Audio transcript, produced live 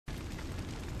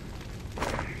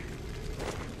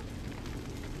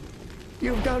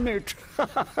You've done it!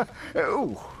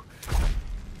 Oh!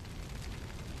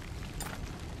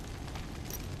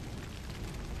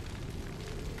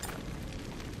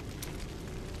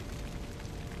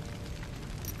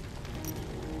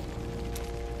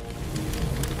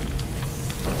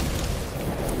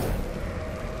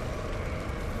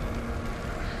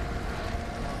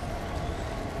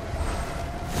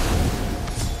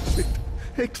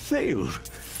 It failed.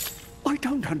 I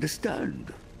don't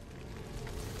understand.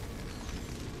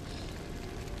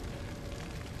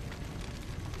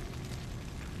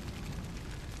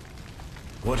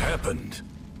 What happened?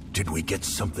 Did we get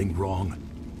something wrong?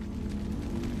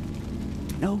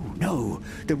 No.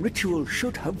 The ritual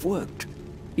should have worked.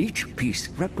 Each piece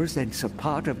represents a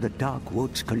part of the Dark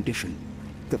Wood's condition.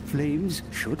 The flames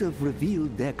should have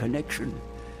revealed their connection.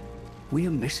 We're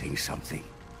missing something.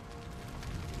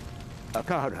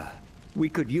 Akara, we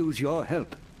could use your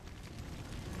help.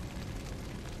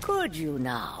 Could you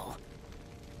now?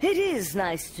 It is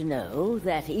nice to know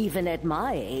that even at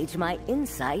my age, my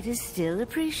insight is still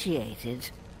appreciated.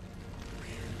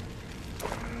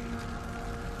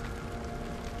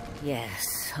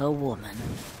 Yes, a woman.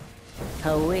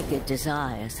 Her wicked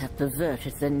desires have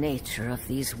perverted the nature of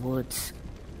these woods.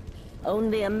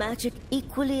 Only a magic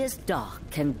equally as dark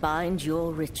can bind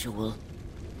your ritual.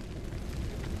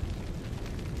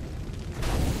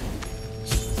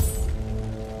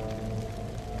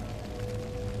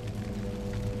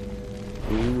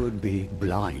 We would be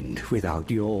blind without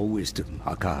your wisdom,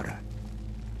 Akara.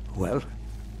 Well,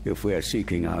 if we're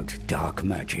seeking out dark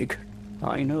magic,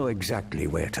 I know exactly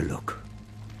where to look.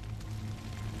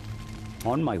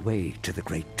 On my way to the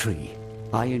Great Tree,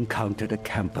 I encountered a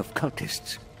camp of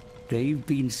cultists. They've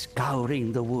been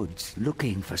scouring the woods,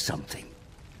 looking for something.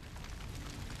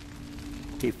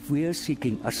 If we're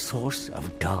seeking a source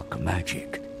of dark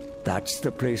magic, that's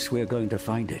the place we're going to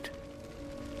find it.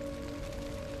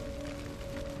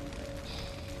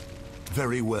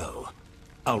 Very well.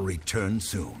 I'll return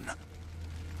soon.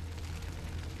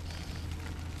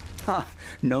 Ha!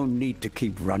 No need to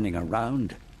keep running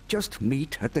around. Just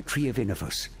meet at the Tree of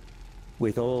Innovus.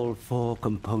 With all 4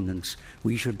 components,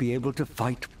 we should be able to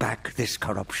fight back this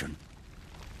corruption.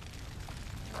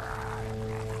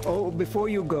 Oh, before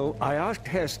you go, I asked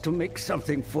Hess to make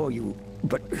something for you,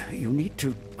 but you need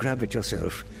to grab it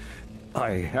yourself. I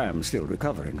am still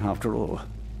recovering, after all.